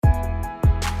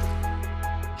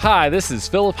Hi, this is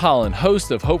Philip Holland, host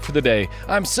of Hope for the Day.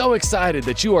 I'm so excited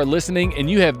that you are listening and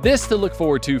you have this to look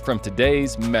forward to from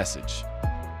today's message.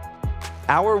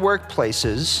 Our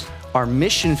workplaces are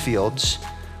mission fields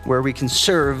where we can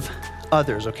serve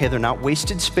others, okay? They're not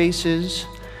wasted spaces.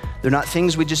 They're not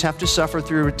things we just have to suffer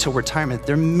through till retirement.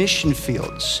 They're mission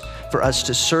fields for us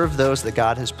to serve those that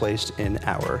God has placed in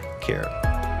our care.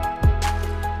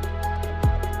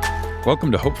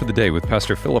 Welcome to Hope for the Day with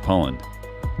Pastor Philip Holland.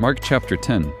 Mark chapter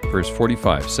 10, verse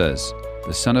 45 says,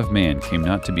 "The Son of Man came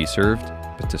not to be served,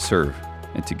 but to serve,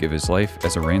 and to give his life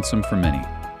as a ransom for many."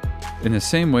 In the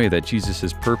same way that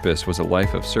Jesus' purpose was a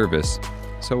life of service,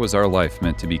 so was our life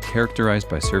meant to be characterized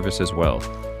by service as well.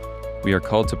 We are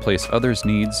called to place others'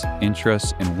 needs,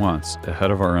 interests, and wants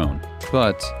ahead of our own,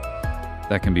 but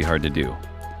that can be hard to do.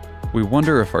 We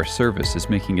wonder if our service is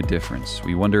making a difference.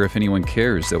 We wonder if anyone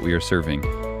cares that we are serving,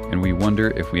 and we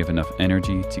wonder if we have enough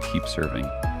energy to keep serving.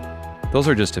 Those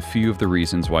are just a few of the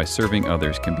reasons why serving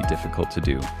others can be difficult to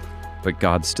do, but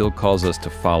God still calls us to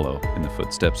follow in the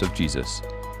footsteps of Jesus.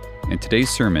 In today's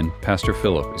sermon, Pastor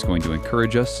Philip is going to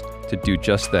encourage us to do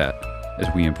just that as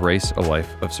we embrace a life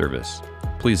of service.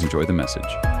 Please enjoy the message.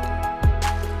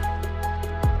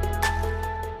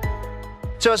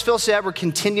 So as Phil said, we're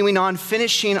continuing on,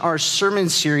 finishing our sermon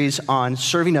series on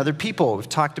serving other people. We've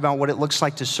talked about what it looks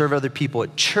like to serve other people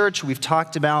at church. We've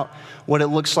talked about what it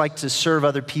looks like to serve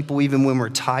other people even when we're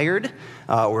tired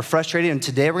or frustrated. And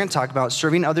today we're going to talk about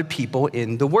serving other people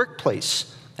in the workplace,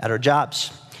 at our jobs.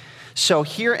 So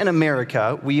here in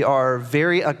America, we are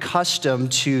very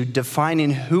accustomed to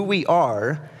defining who we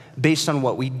are based on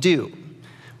what we do.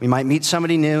 We might meet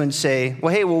somebody new and say,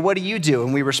 well, what do you do?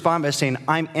 And we respond by saying,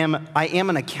 I am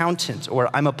an accountant, or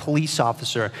I'm a police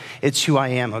officer. It's who I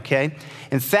am, okay?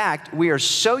 In fact, we are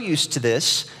so used to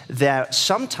this that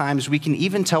sometimes we can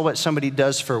even tell what somebody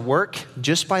does for work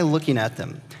just by looking at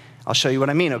them. I'll show you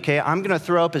what I mean, okay? I'm gonna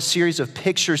throw up a series of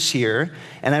pictures here,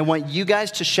 and I want you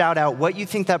guys to shout out what you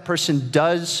think that person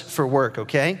does for work,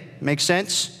 okay? Make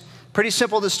sense? Pretty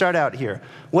simple to start out here.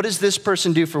 What does this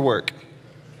person do for work?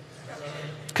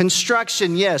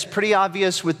 Construction, yes, pretty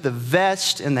obvious with the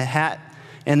vest and the hat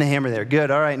and the hammer there.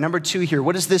 Good, all right, number 2 here.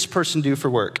 What does this person do for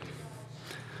work?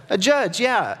 A judge,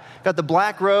 yeah. Got the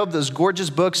black robe, those gorgeous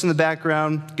books in the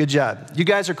background. Good job. You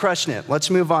guys are crushing it. Let's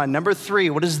move on. Number 3,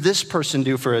 what does this person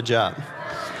do for a job?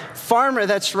 Farmer,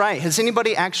 that's right. Has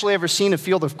anybody actually ever seen a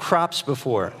field of crops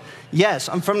before? Yes,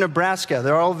 I'm from Nebraska.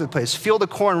 They're all over the place. Field of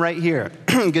corn right here.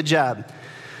 Good job.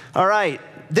 All right,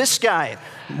 this guy,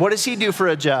 what does he do for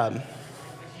a job?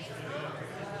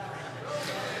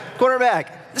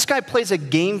 Quarterback. This guy plays a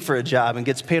game for a job and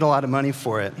gets paid a lot of money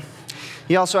for it.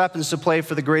 He also happens to play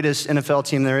for the greatest NFL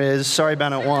team there is. Sorry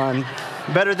about it, Juan.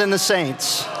 Better than the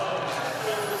Saints.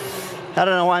 I don't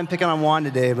know why I'm picking on Juan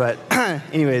today, but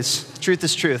anyways, truth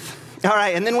is truth. All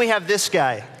right, and then we have this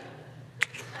guy.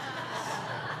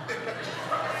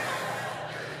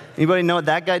 Anybody know what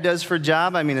that guy does for a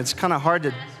job? I mean, it's kind of hard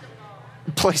to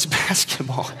plays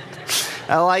basketball.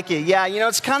 I like it. Yeah,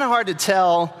 it's kind of hard to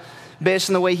tell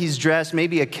based on the way he's dressed,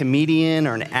 maybe a comedian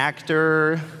or an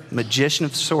actor, magician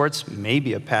of sorts,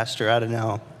 maybe a pastor, I don't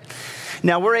know.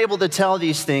 Now, we're able to tell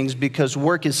these things because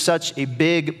work is such a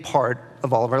big part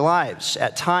of all of our lives.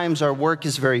 At times, our work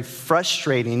is a very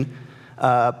frustrating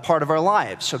part of our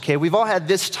lives, okay? We've all had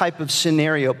this type of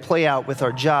scenario play out with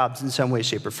our jobs in some way,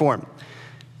 shape, or form.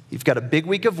 You've got a big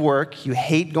week of work. You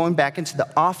hate going back into the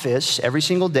office every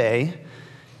single day.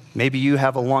 Maybe you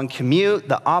have a long commute,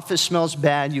 the office smells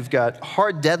bad, you've got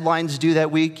hard deadlines due that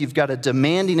week, you've got a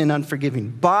demanding and unforgiving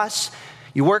boss,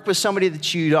 you work with somebody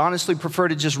that you'd honestly prefer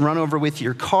to just run over with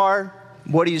your car.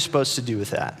 What are you supposed to do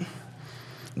with that?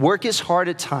 Work is hard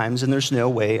at times and there's no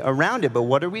way around it, but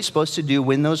what are we supposed to do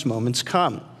when those moments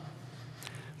come?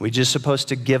 We just supposed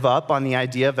to give up on the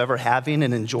idea of ever having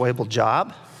an enjoyable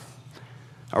job?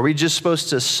 Are we just supposed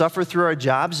to suffer through our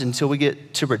jobs until we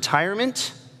get to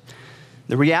retirement?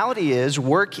 The reality is,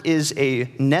 work is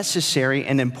a necessary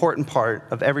and important part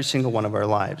of every single one of our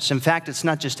lives. In fact, it's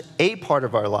not just a part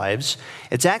of our lives,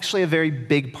 it's actually a very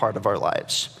big part of our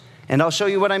lives. And I'll show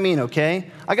you what I mean,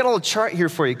 okay? I got a little chart here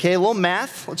for you, okay? A little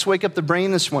math. Let's wake up the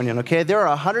brain this morning, okay? There are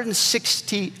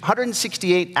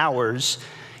 168 hours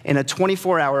in a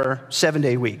 24-hour,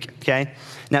 7-day week, okay?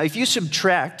 Now, if you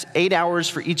subtract 8 hours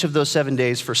for each of those 7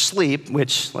 days for sleep,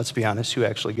 which, let's be honest, who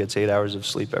actually gets 8 hours of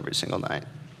sleep every single night?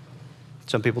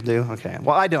 Some people do? Okay.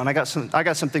 Well, I don't. I got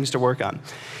some things to work on.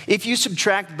 If you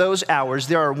subtract those hours,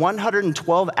 there are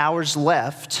 112 hours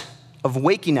left of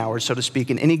waking hours, so to speak,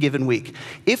 in any given week.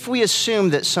 If we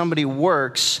assume that somebody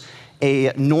works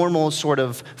a normal sort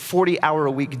of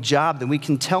 40-hour-a-week job, then we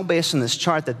can tell based on this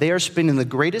chart that they are spending the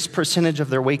greatest percentage of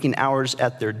their waking hours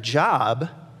at their job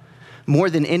more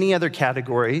than any other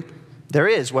category there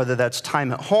is, whether that's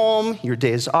time at home, your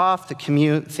days off, the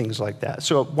commute, things like that.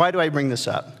 So why do I bring this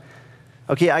up?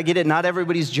 Okay, I get it. Not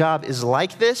everybody's job is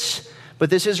like this, but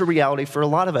this is a reality for a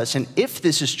lot of us. And if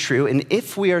this is true, and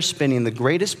if we are spending the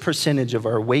greatest percentage of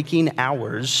our waking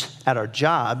hours at our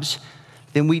jobs,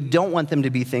 then we don't want them to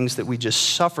be things that we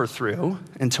just suffer through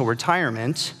until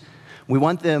retirement. We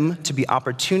want them to be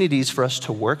opportunities for us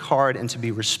to work hard and to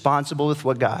be responsible with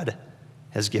what God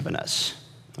has given us,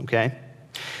 okay?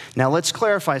 Now let's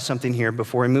clarify something here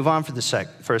before we move on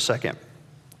for a second.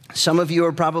 Some of you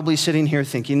are probably sitting here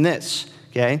thinking this,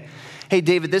 okay? Hey,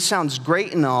 David, this sounds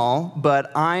great and all,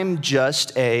 but I'm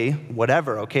just a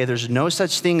whatever, okay? There's no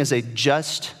such thing as a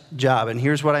just job, and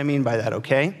here's what I mean by that,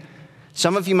 okay?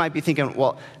 Some of you might be thinking,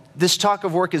 well, this talk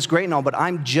of work is great and all, but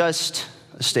I'm just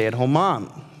a stay-at-home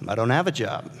mom. I don't have a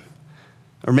job.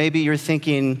 Or maybe you're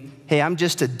thinking, hey, I'm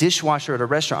just a dishwasher at a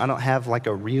restaurant. I don't have like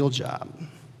a real job.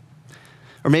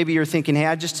 Or maybe you're thinking, hey,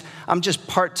 I'm just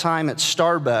part-time at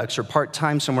Starbucks or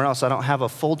part-time somewhere else. I don't have a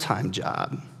full-time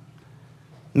job.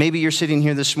 Maybe you're sitting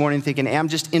here this morning thinking, hey, I'm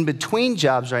just in between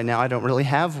jobs right now. I don't really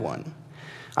have one.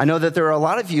 I know that there are a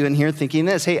lot of you in here thinking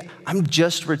this, hey, I'm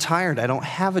just retired. I don't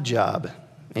have a job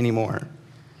anymore.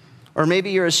 Or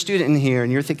maybe you're a student in here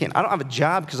and you're thinking, I don't have a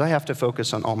job because I have to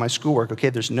focus on all my schoolwork. Okay,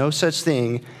 there's no such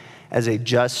thing as a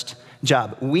just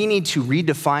job. We need to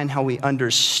redefine how we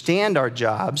understand our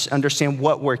jobs, understand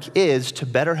what work is, to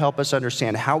better help us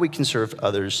understand how we can serve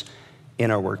others in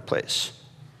our workplace.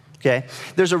 Okay,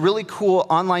 there's a really cool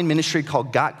online ministry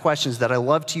called Got Questions that I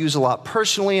love to use a lot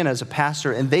personally and as a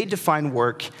pastor, and they define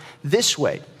work this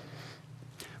way.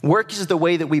 Work is the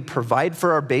way that we provide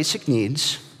for our basic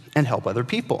needs and help other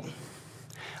people.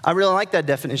 I really like that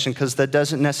definition because that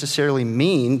doesn't necessarily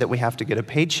mean that we have to get a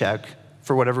paycheck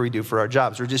for whatever we do for our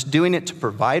jobs. We're just doing it to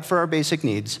provide for our basic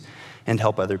needs and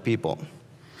help other people.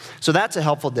 So that's a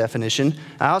helpful definition.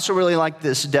 I also really like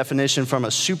this definition from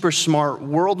a super smart,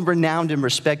 world-renowned and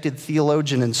respected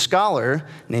theologian and scholar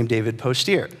named David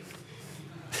Postier.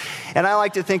 And I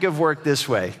like to think of work this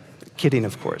way. Kidding,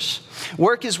 of course.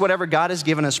 Work is whatever God has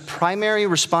given us primary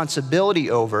responsibility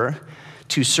over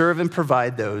to serve and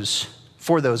provide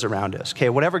for those around us. Okay,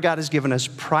 whatever God has given us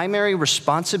primary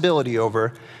responsibility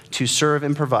over to serve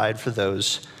and provide for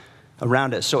those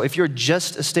around us. So if you're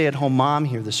just a stay-at-home mom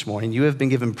here this morning, you have been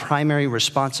given primary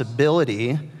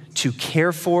responsibility to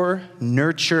care for,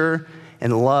 nurture,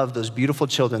 and love those beautiful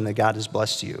children that God has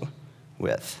blessed you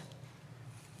with.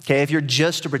 Okay, if you're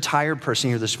just a retired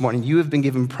person here this morning, you have been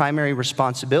given primary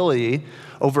responsibility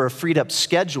over a freed up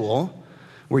schedule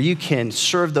where you can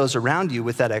serve those around you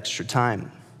with that extra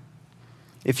time.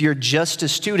 If you're just a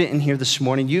student in here this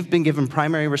morning, you've been given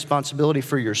primary responsibility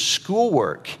for your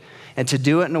schoolwork and to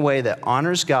do it in a way that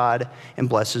honors God and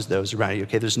blesses those around you.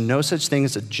 Okay, there's no such thing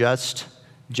as a just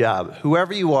job.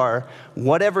 Whoever you are,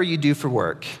 whatever you do for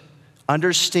work,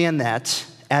 understand that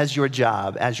as your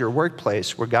job, as your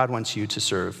workplace, where God wants you to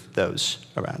serve those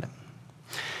around him.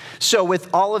 So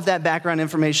with all of that background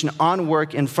information on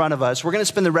work in front of us, we're going to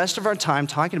spend the rest of our time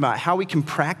talking about how we can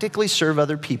practically serve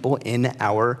other people in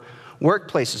our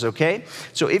workplaces, okay?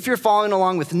 So if you're following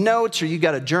along with notes or you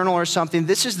got a journal or something,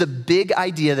 this is the big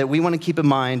idea that we want to keep in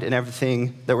mind in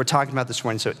everything that we're talking about this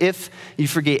morning. So if you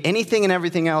forget anything and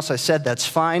everything else I said, that's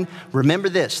fine. Remember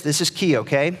this is key,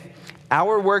 okay?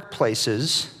 Our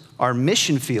workplaces are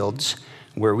mission fields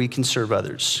where we can serve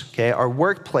others, okay? Our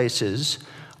workplaces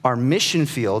are mission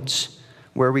fields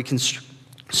where we can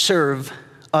serve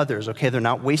others, okay? They're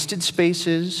not wasted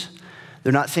spaces.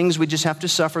 They're not things we just have to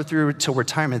suffer through till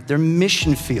retirement. They're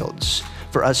mission fields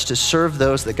for us to serve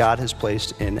those that God has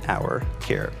placed in our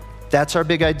care. That's our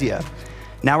big idea.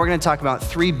 Now we're going to talk about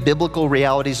 3 biblical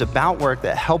realities about work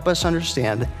that help us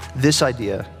understand this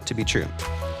idea to be true.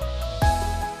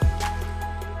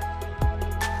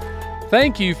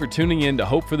 Thank you for tuning in to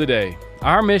Hope for the Day.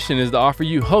 Our mission is to offer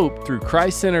you hope through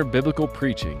Christ-centered biblical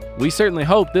preaching. We certainly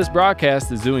hope this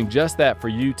broadcast is doing just that for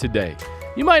you today.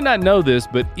 You might not know this,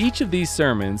 but each of these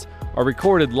sermons are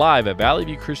recorded live at Valley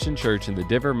View Christian Church in the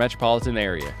Denver metropolitan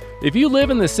area. If you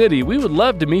live in the city, we would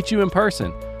love to meet you in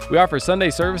person. We offer Sunday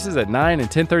services at 9 and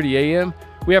 10:30 a.m.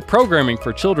 We have programming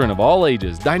for children of all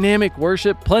ages, dynamic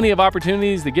worship, plenty of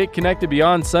opportunities to get connected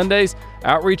beyond Sundays,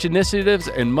 outreach initiatives,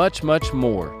 and much, much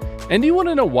more. And do you want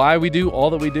to know why we do all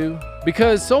that we do?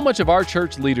 Because so much of our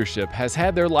church leadership has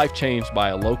had their life changed by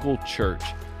a local church.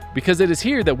 Because it is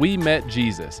here that we met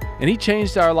Jesus, and he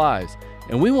changed our lives.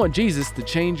 and we want Jesus to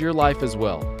change your life as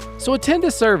well. So attend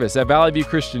a service at Valley View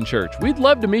Christian Church. We'd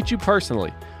love to meet you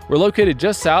personally. We're located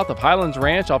just south of Highlands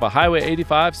Ranch off of Highway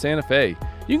 85, Santa Fe.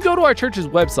 You can go to our church's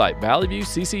website,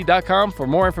 valleyviewcc.com, for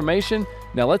more information.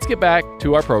 Now let's get back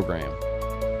to our program.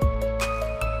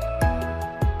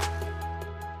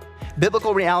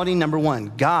 Biblical reality number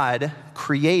one, God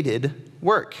created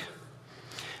work.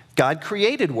 God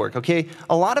created work, okay?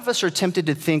 A lot of us are tempted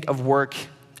to think of work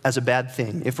as a bad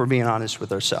thing, if we're being honest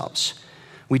with ourselves.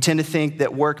 We tend to think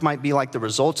that work might be like the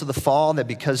results of the fall, that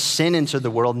because sin entered the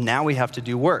world, now we have to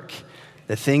do work.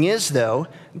 The thing is, though,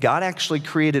 God actually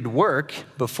created work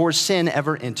before sin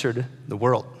ever entered the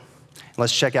world.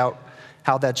 Let's check out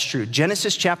how that's true.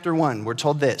 Genesis chapter 1, we're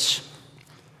told this.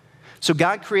 So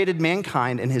God created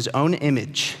mankind in his own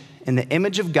image. In the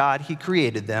image of God, he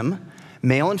created them.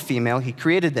 Male and female, he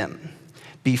created them.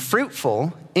 Be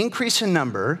fruitful, increase in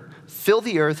number, fill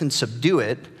the earth and subdue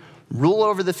it, rule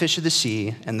over the fish of the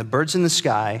sea and the birds in the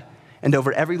sky, and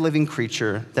over every living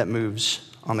creature that moves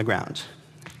on the ground.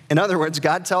 In other words,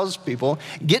 God tells people,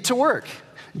 get to work.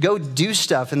 Go do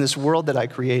stuff in this world that I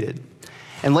created.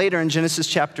 And later in Genesis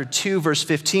chapter 2, verse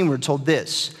 15, we're told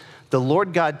this. The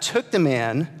Lord God took the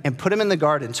man and put him in the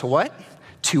garden to what?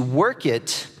 To work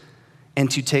it and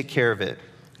to take care of it.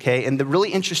 Okay, and the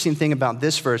really interesting thing about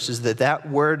this verse is that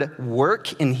word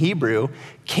work in Hebrew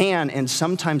can and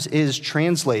sometimes is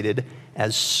translated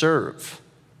as serve.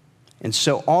 And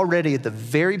so already at the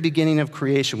very beginning of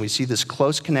creation, we see this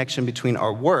close connection between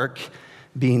our work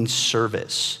being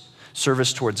service.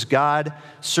 Service towards God,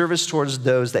 service towards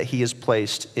those that he has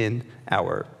placed in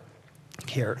our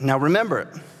care. Now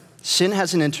remember, sin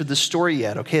hasn't entered the story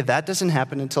yet, okay? That doesn't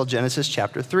happen until Genesis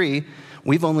chapter 3.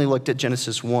 We've only looked at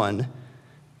Genesis 1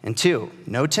 and 2.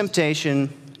 No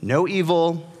temptation, no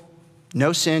evil,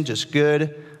 no sin, just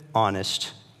good,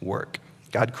 honest work.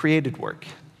 God created work.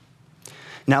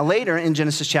 Now later in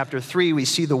Genesis chapter 3, we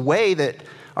see the way that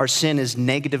our sin has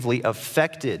negatively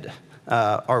affected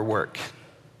our work.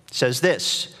 It says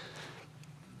this.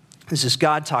 This is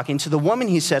God talking. To the woman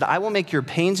he said, I will make your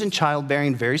pains in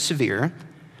childbearing very severe.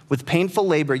 With painful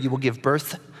labor you will give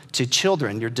birth to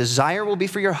children. Your desire will be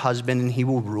for your husband, and he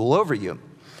will rule over you.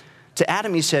 To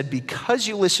Adam he said, because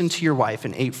you listened to your wife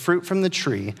and ate fruit from the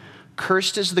tree,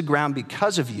 cursed is the ground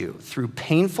because of you. Through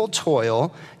painful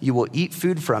toil you will eat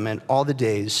food from it all the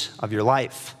days of your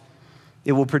life.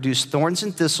 It will produce thorns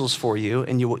and thistles for you,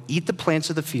 and you will eat the plants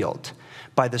of the field.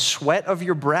 By the sweat of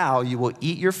your brow you will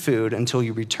eat your food until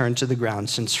you return to the ground,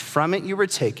 since from it you were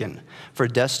taken. For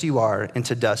dust you are, and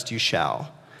to dust you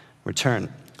shall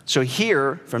return. So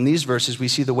here, from these verses, we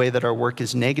see the way that our work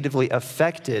is negatively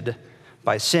affected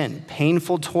by sin.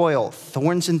 Painful toil,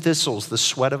 thorns and thistles, the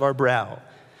sweat of our brow.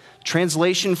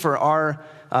 Translation for our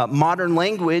modern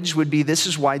language would be, this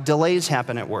is why delays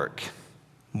happen at work,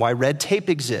 why red tape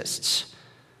exists,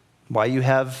 why you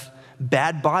have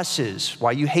bad bosses,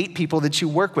 why you hate people that you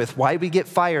work with, why we get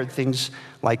fired, things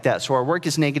like that. So our work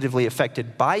is negatively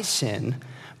affected by sin,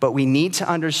 but we need to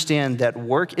understand that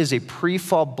work is a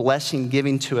pre-fall blessing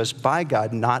given to us by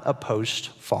God, not a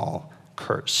post-fall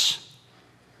curse.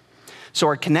 So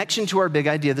our connection to our big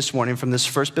idea this morning from this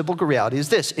first biblical reality is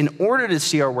this. In order to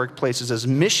see our workplaces as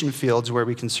mission fields where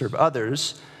we can serve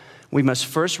others, we must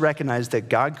first recognize that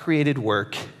God created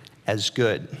work as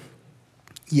good.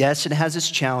 Yes, it has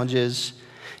its challenges.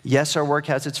 Yes, our work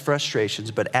has its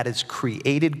frustrations, but at its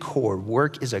created core,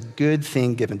 work is a good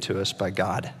thing given to us by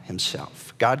God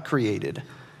himself. God created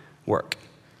work.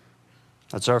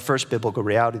 That's our first biblical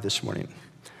reality this morning.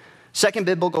 Second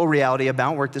biblical reality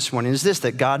about work this morning is this,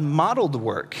 that God modeled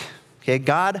work. Okay,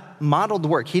 God modeled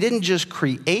work. He didn't just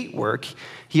create work,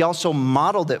 he also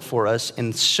modeled it for us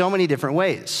in so many different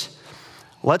ways.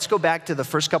 Let's go back to the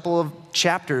first couple of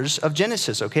chapters of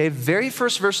Genesis, okay? Very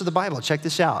first verse of the Bible, check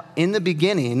this out. In the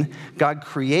beginning, God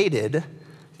created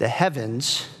the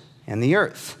heavens and the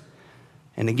earth.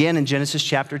 And again, in Genesis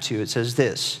chapter 2, it says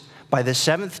this, by the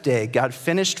seventh day, God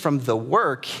finished from the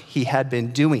work he had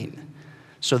been doing.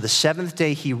 So the seventh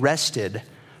day he rested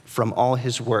from all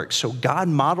his work. So God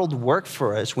modeled work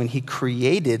for us when he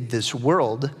created this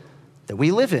world that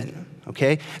we live in,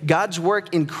 okay? God's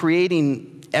work in creating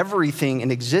everything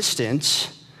in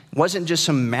existence wasn't just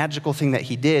some magical thing that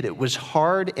he did. It was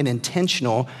hard and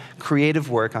intentional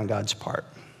creative work on God's part.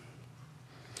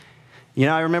 You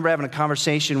know, I remember having a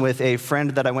conversation with a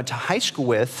friend that I went to high school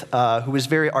with who was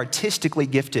very artistically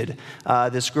gifted.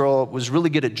 This girl was really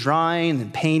good at drawing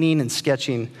and painting and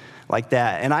sketching like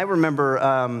that. And I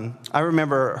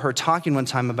remember her talking one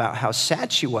time about how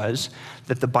sad she was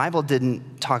that the Bible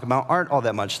didn't talk about art all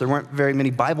that much. There weren't very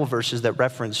many Bible verses that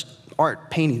referenced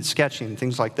art, painting, sketching,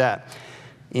 things like that.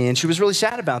 And she was really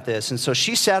sad about this. And so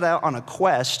she set out on a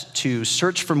quest to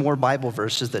search for more Bible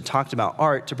verses that talked about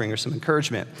art to bring her some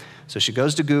encouragement. So she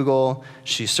goes to Google,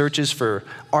 she searches for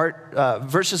art,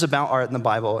 verses about art in the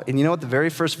Bible. And you know what the very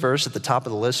first verse at the top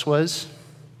of the list was?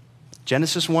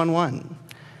 Genesis 1:1.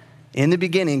 In the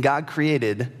beginning, God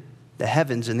created the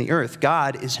heavens and the earth.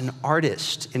 God is an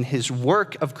artist, and his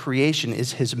work of creation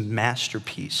is his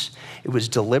masterpiece. It was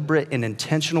deliberate and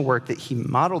intentional work that he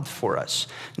modeled for us,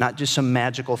 not just some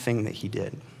magical thing that he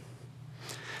did.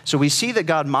 So we see that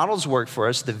God models work for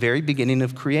us at the very beginning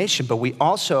of creation, but we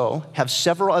also have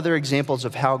several other examples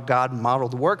of how God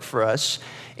modeled work for us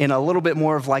in a little bit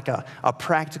more of like a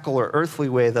practical or earthly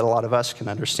way that a lot of us can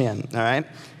understand, all right?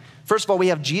 First of all, we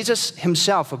have Jesus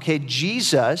himself, okay?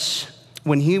 Jesus,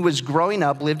 when he was growing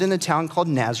up, lived in a town called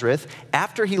Nazareth.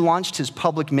 After he launched his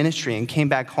public ministry and came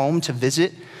back home to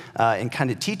visit and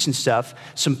kind of teach and stuff,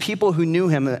 some people who knew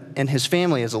him and his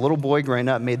family as a little boy growing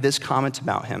up made this comment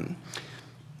about him.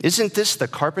 Isn't this the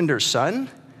carpenter's son?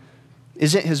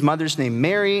 Isn't his mother's name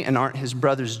Mary, and aren't his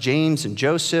brothers James and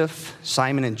Joseph,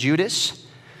 Simon and Judas?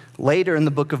 Later in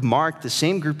the book of Mark, the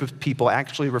same group of people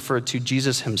actually referred to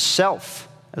Jesus himself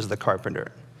as the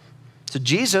carpenter. So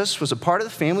Jesus was a part of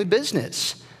the family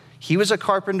business. He was a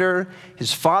carpenter.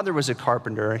 His father was a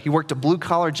carpenter. He worked a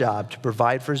blue-collar job to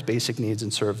provide for his basic needs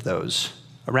and serve those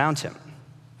around him.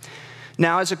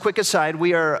 Now, as a quick aside,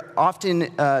 we are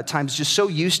often times just so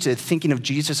used to thinking of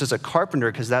Jesus as a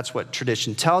carpenter because that's what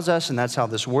tradition tells us, and that's how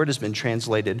this word has been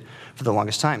translated for the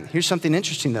longest time. Here's something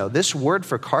interesting, though. This word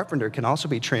for carpenter can also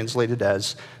be translated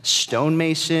as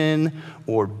stonemason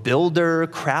or builder,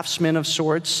 craftsman of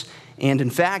sorts. And in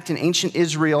fact, in ancient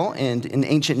Israel and in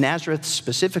ancient Nazareth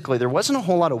specifically, there wasn't a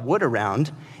whole lot of wood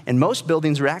around, and most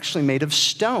buildings were actually made of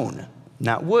stone,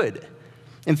 not wood.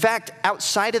 In fact,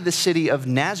 outside of the city of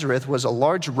Nazareth was a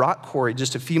large rock quarry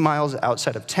just a few miles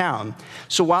outside of town.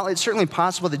 So while it's certainly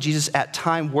possible that Jesus at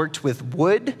time worked with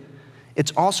wood,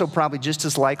 it's also probably just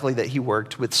as likely that he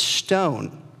worked with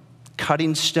stone,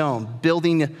 cutting stone,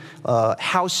 building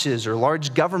houses or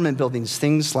large government buildings,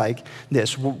 things like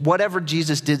this. Whatever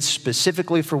Jesus did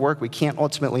specifically for work, we can't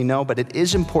ultimately know, but it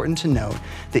is important to note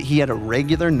that he had a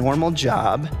regular, normal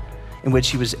job in which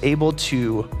he was able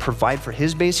to provide for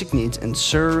his basic needs and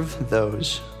serve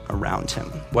those around him,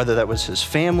 whether that was his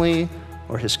family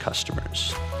or his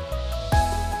customers.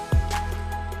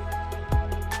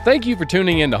 Thank you for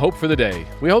tuning in to Hope for the Day.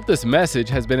 We hope this message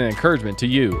has been an encouragement to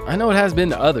you. I know it has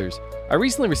been to others. I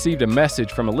recently received a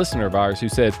message from a listener of ours who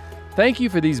said, "Thank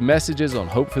you for these messages on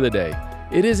Hope for the Day.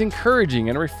 It is encouraging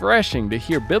and refreshing to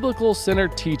hear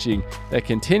biblical-centered teaching that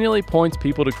continually points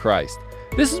people to Christ.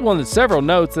 This is one of the several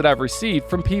notes that I've received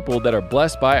from people that are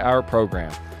blessed by our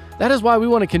program. That is why we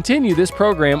want to continue this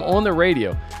program on the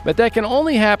radio, but that can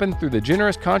only happen through the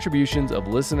generous contributions of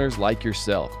listeners like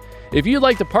yourself. If you'd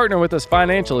like to partner with us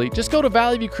financially, just go to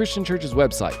Valley View Christian Church's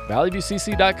website,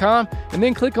 valleyviewcc.com, and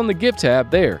then click on the Give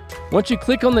tab there. Once you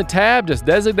click on the tab, just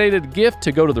designate a gift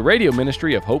to go to the radio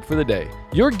ministry of Hope for the Day.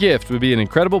 Your gift would be an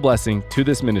incredible blessing to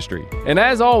this ministry. And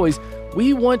as always,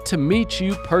 we want to meet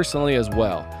you personally as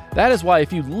well. That is why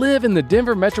if you live in the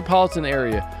Denver metropolitan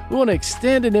area, we want to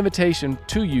extend an invitation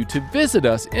to you to visit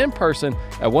us in person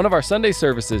at one of our Sunday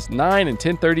services, 9 and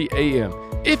 10:30 a.m.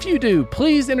 If you do,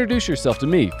 please introduce yourself to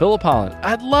me, Philip Holland.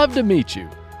 I'd love to meet you.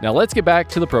 Now let's get back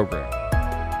to the program.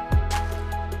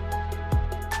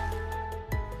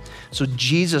 So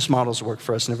Jesus models work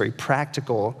for us in a very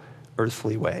practical,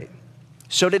 earthly way.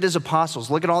 So did his apostles.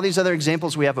 Look at all these other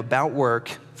examples we have about work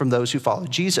from those who follow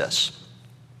Jesus.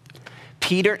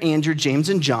 Peter, Andrew, James,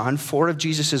 and John, 4 of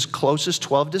Jesus' closest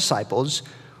 12 disciples,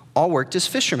 all worked as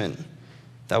fishermen.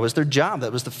 That was their job.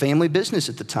 That was the family business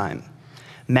at the time.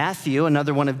 Matthew,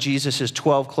 another one of Jesus'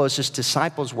 12 closest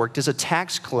disciples, worked as a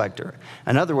tax collector.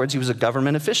 In other words, he was a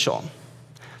government official.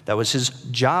 That was his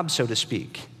job, so to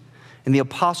speak. And the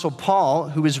Apostle Paul,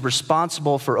 who is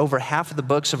responsible for over half of the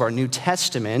books of our New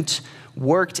Testament,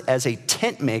 worked as a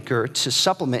tent maker to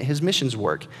supplement his missions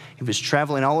work. He was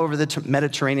traveling all over the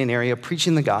Mediterranean area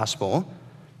preaching the gospel.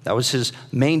 That was his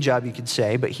main job, you could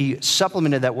say, but he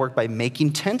supplemented that work by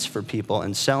making tents for people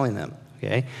and selling them,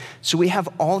 okay? So we have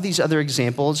all these other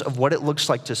examples of what it looks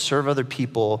like to serve other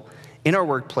people in our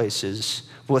workplaces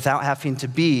without having to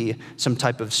be some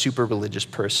type of super religious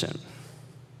person.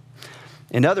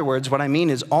 In other words, what I mean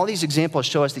is all these examples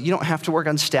show us that you don't have to work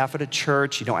on staff at a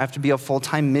church. You don't have to be a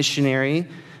full-time missionary,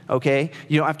 okay?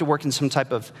 You don't have to work in some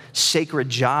type of sacred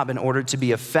job in order to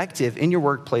be effective in your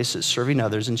workplaces, serving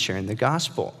others and sharing the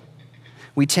gospel.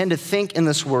 We tend to think in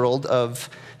this world of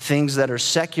things that are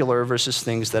secular versus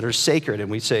things that are sacred. And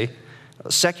we say,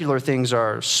 Secular things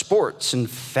are sports and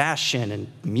fashion and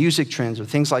music trends or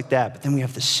things like that. But then we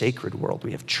have the sacred world.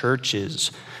 We have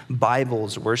churches,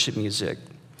 Bibles, worship music.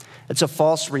 It's a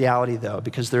false reality, though,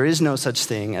 because there is no such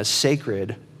thing as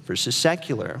sacred versus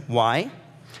secular. Why?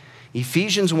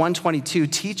 Ephesians 1:22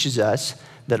 teaches us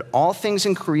that all things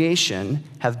in creation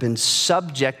have been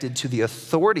subjected to the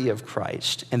authority of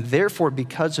Christ, and therefore,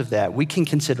 because of that, we can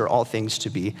consider all things to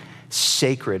be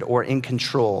sacred or in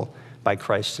control by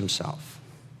Christ himself.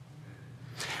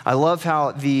 I love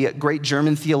how the great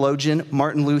German theologian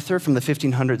Martin Luther from the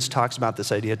 1500s talks about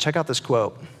this idea. Check out this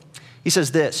quote. He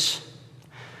says this: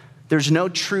 "There's no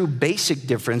true basic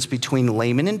difference between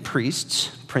laymen and priests,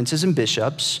 princes and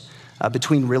bishops,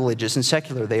 between religious and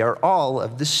secular. They are all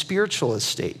of the spiritual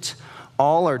estate.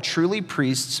 All are truly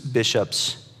priests,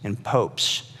 bishops, and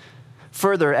popes.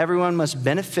 Further, everyone must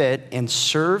benefit and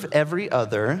serve every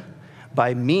other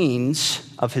by means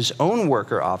of his own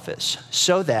work or office,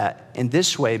 so that in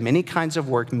this way many kinds of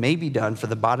work may be done for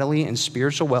the bodily and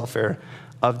spiritual welfare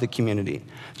of the community,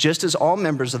 just as all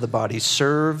members of the body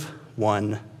serve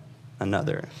one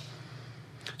another."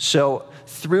 So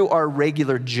through our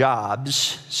regular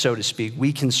jobs, so to speak,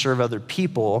 we can serve other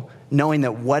people, knowing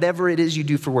that whatever it is you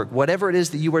do for work, whatever it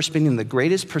is that you are spending the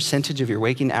greatest percentage of your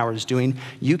waking hours doing,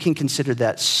 you can consider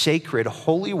that sacred,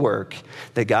 holy work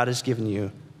that God has given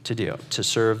you to do, to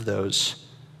serve those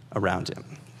around him.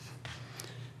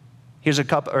 Here's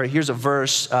a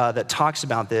verse that talks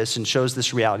about this and shows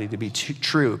this reality to be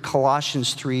true.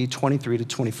 Colossians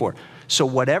 3:23-24. "So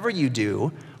whatever you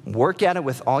do, work at it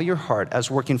with all your heart as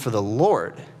working for the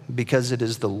Lord, because it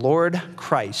is the Lord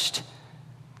Christ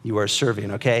you are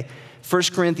serving," okay?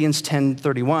 1 Corinthians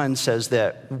 10:31 says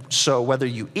that, "So whether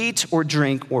you eat or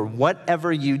drink or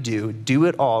whatever you do, do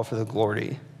it all for the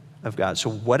glory of God." So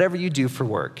whatever you do for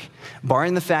work,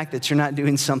 barring the fact that you're not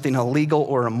doing something illegal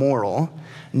or immoral,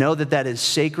 know that that is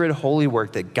sacred, holy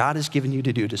work that God has given you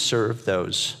to do to serve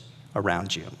those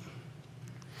around you.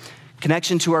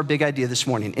 Connection to our big idea this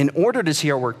morning. In order to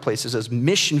see our workplaces as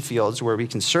mission fields where we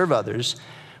can serve others,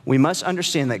 we must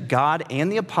understand that God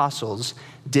and the apostles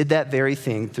did that very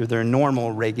thing through their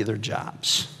normal, regular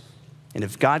jobs. And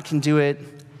if God can do it,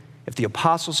 if the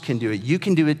apostles can do it, you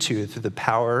can do it too through the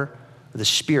power of the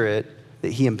Spirit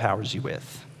that he empowers you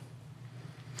with.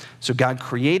 So God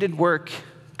created work,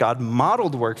 God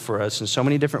modeled work for us in so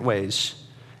many different ways.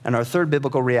 And our third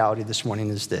biblical reality this morning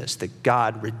is this: that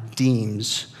God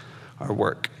redeems our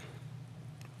work.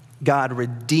 God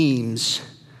redeems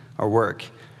our work.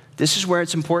 This is where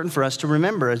it's important for us to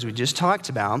remember, as we just talked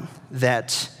about,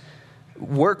 that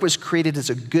work was created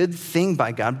as a good thing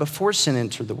by God before sin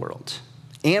entered the world.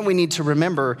 And we need to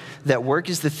remember that work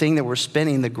is the thing that we're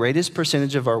spending the greatest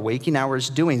percentage of our waking hours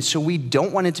doing. So we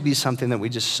don't want it to be something that we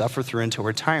just suffer through until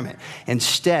retirement.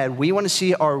 Instead, we want to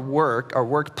see our work, our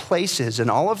workplaces,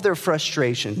 and all of their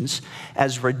frustrations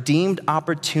as redeemed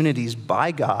opportunities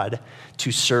by God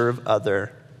to serve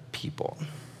other people.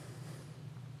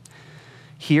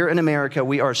 Here in America,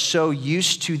 we are so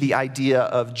used to the idea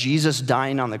of Jesus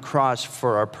dying on the cross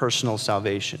for our personal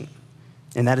salvation.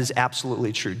 And that is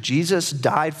absolutely true. Jesus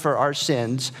died for our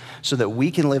sins so that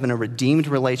we can live in a redeemed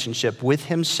relationship with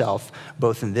himself,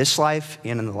 both in this life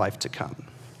and in the life to come.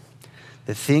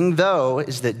 The thing, though,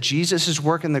 is that Jesus'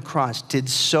 work on the cross did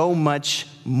so much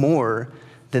more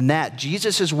than that.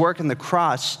 Jesus' work on the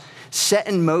cross set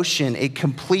in motion a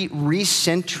complete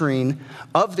recentering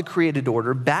of the created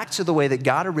order back to the way that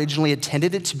God originally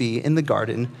intended it to be in the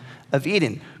Garden of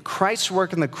Eden. Christ's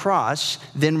work on the cross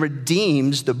then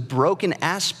redeems the broken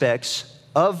aspects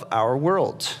of our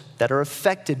world that are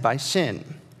affected by sin.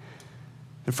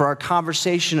 And for our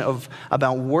conversation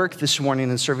about work this morning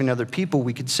and serving other people,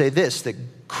 we could say this: that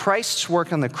Christ's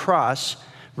work on the cross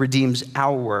redeems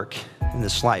our work in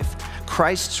this life.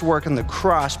 Christ's work on the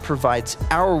cross provides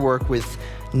our work with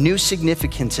new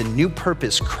significance and new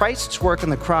purpose. Christ's work on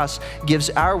the cross gives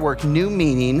our work new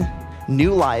meaning,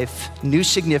 new life, new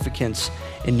significance,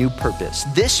 and new purpose.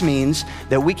 This means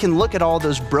that we can look at all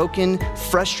those broken,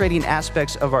 frustrating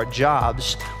aspects of our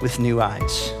jobs with new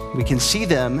eyes. We can see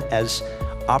them as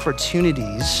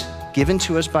opportunities given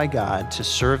to us by God to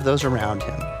serve those around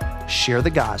him, share the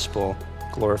gospel,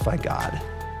 glorify God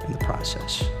in the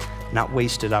process. Not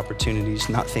wasted opportunities,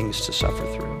 not things to suffer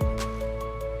through.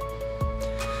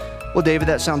 Well, David,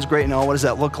 that sounds great and all. What does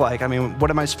that look like? I mean, what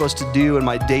am I supposed to do in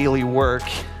my daily work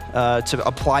to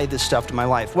apply this stuff to my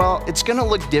life? Well, it's going to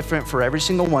look different for every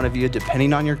single one of you,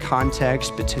 depending on your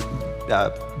context,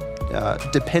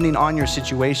 depending on your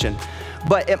situation.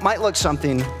 But it might look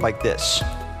something like this.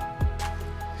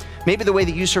 Maybe the way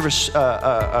that you serve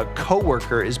a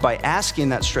coworker is by asking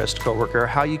that stressed coworker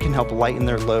how you can help lighten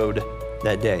their load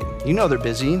that day. You know they're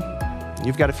busy.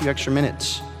 You've got a few extra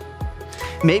minutes.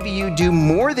 Maybe you do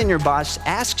more than your boss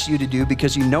asks you to do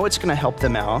because you know it's going to help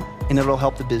them out and it'll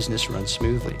help the business run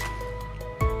smoothly.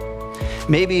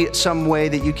 Maybe some way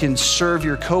that you can serve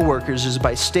your coworkers is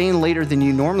by staying later than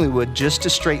you normally would just to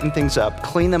straighten things up,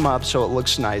 clean them up so it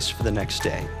looks nice for the next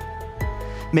day.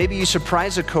 Maybe you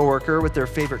surprise a coworker with their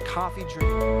favorite coffee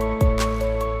drink.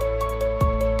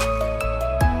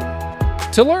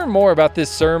 To learn more about this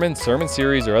sermon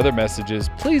series, or other messages,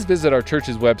 please visit our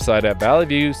church's website at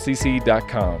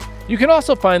valleyviewcc.com. You can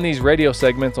also find these radio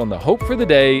segments on the Hope for the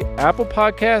Day, Apple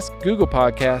Podcasts, Google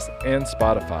Podcasts, and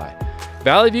Spotify.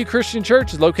 Valley View Christian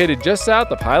Church is located just south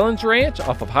of Highlands Ranch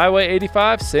off of Highway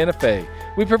 85, Santa Fe.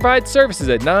 We provide services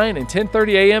at 9 and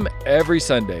 10:30 a.m. every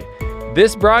Sunday.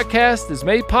 This broadcast is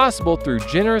made possible through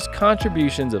generous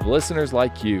contributions of listeners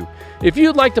like you. If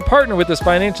you'd like to partner with us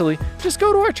financially, just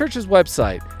go to our church's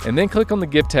website and then click on the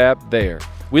Give tab there.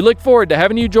 We look forward to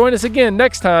having you join us again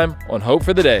next time on Hope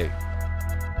for the Day.